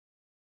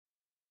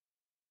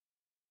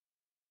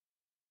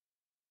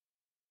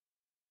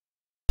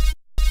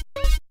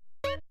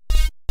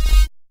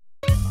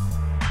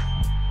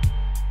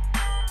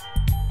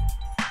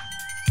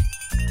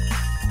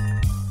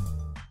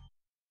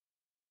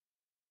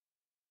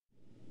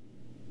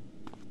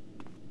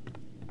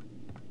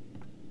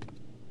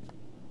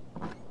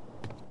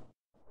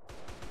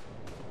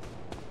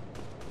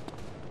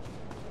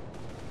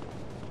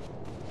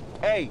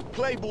Hey,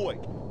 Playboy.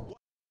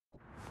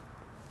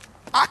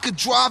 I could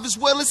drive as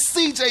well as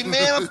CJ,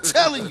 man, I'm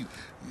telling you.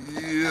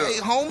 Yeah. Hey,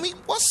 homie,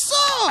 what's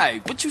up?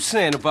 Hey, what you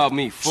saying about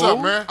me, fool? What's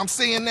up, man? I'm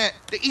saying that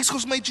the East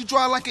Coast made you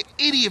drive like an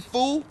idiot,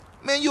 fool.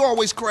 Man, you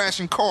always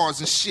crashing cars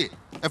and shit.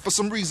 And for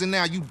some reason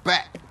now you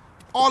back.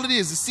 All it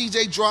is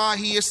CJ drive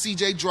here,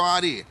 CJ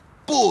drive there.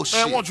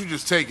 Bullshit. Man, why don't you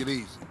just take it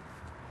easy?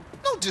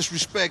 No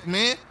disrespect,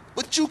 man,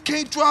 but you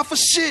can't drive for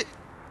shit.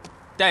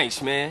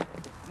 Thanks, man.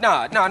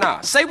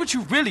 Nah. Say what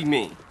you really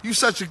mean. You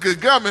such a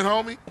good gunman,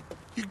 homie.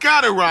 You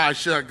gotta ride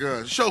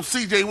shotgun. Show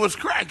CJ what's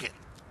cracking.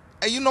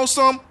 Hey, you know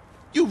something?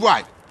 You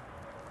right.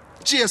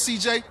 Yeah,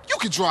 CJ, you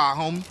can drive,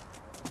 homie.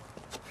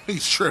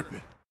 He's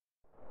tripping.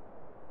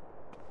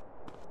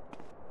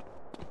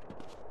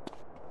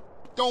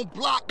 Don't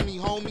block me,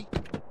 homie.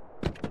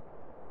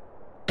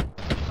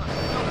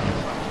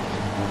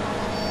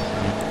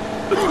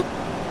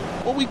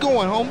 Where we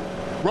going,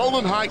 homie?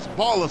 Rolling Heights,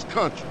 Ballers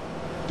Country.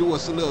 Do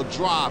us a little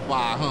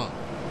drive-by, huh?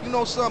 You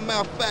know something,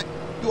 matter of fact,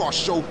 you are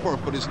chauffeur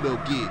for this little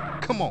gig.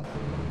 Come on.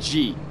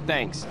 G,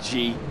 thanks,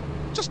 G.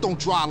 Just don't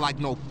drive like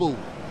no fool.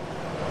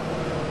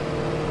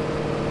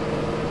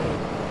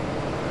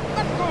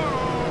 Let's go.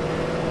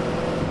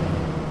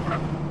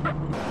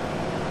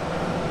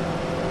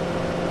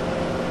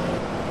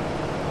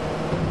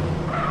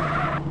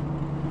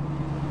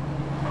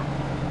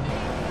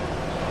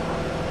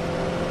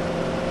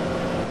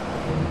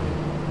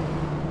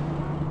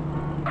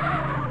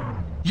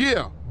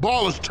 Yeah,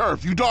 Ballers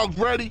Turf. You dogs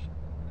ready?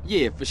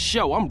 Yeah, for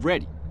sure, I'm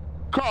ready.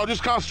 Carl,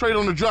 just concentrate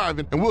on the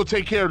driving, and we'll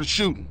take care of the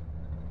shooting.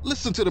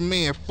 Listen to the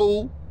man,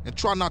 fool, and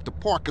try not to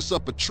park us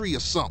up a tree or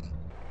something.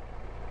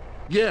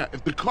 Yeah,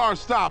 if the car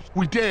stops,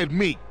 we dead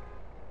meat.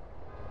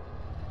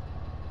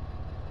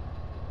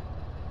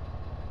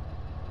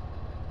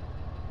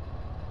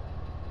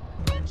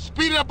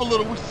 Speed it up a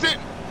little, we're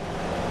sitting.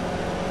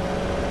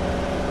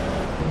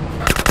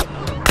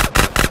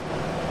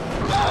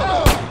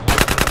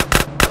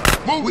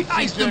 Move We it,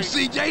 iced them,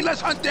 CJ. CJ.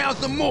 Let's hunt down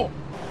some more.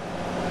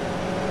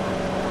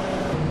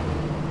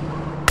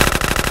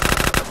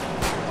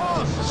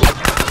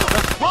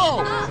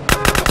 Bro,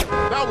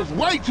 that was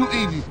way too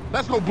easy.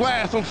 Let's go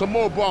blast on some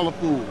more baller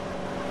food.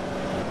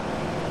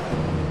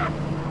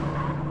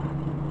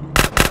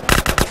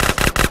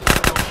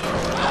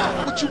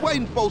 What you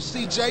waiting for,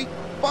 CJ?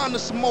 Find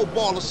us some more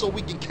ballers so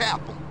we can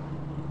cap them.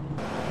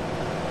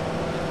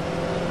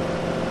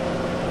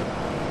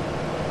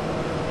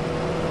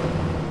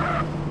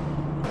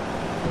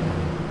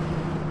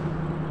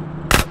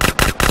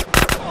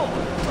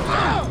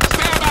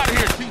 Stand out of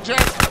here, CJ.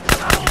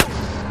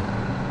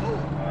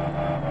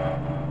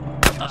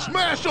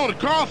 Smash on it,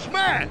 Carl,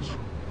 smash!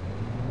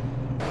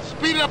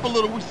 Speed it up a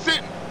little, we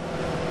sitting.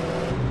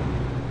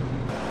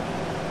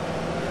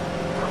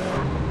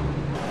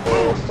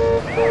 Well,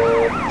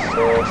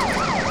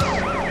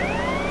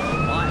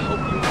 I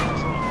hope you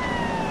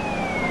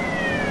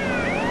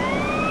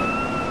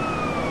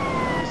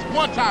It's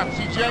one time,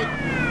 CJ.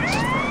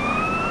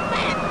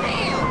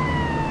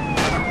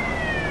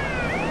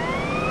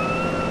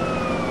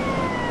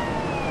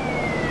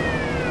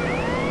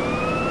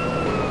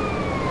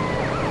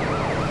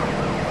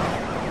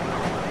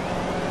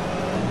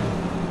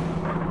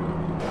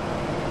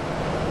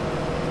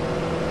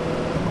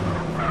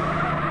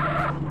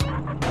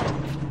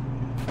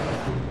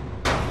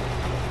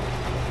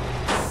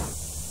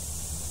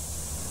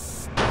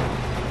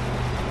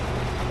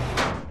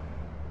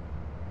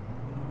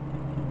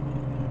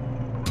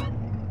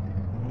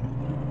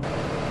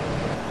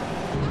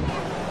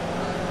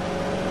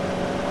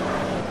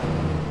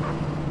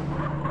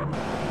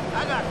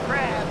 I got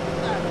crabs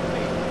inside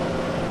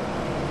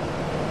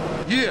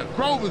the Yeah,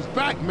 Grove is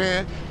back,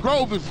 man.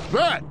 Grove is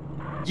back.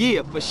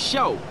 Yeah, for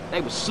sure.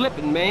 They was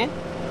slipping, man.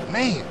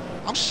 Man,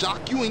 I'm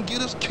shocked you ain't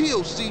get us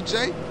killed,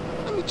 CJ.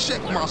 Let me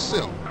check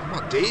myself. Am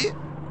I dead?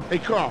 Hey,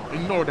 Carl,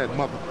 ignore that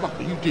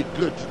motherfucker. You did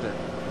good today.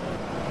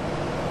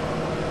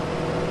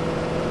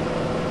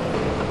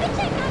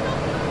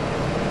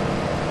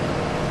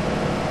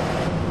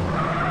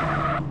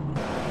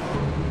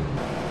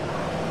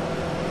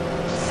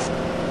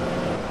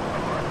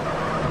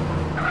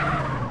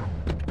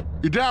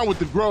 You're down with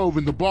the Grove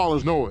and the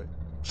Ballers know it.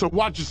 So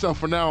watch yourself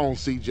from now on,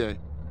 CJ.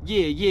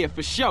 Yeah,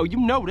 for sure. You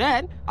know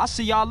that. I'll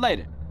see y'all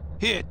later.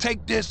 Here,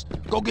 take this.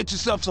 Go get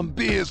yourself some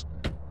beers.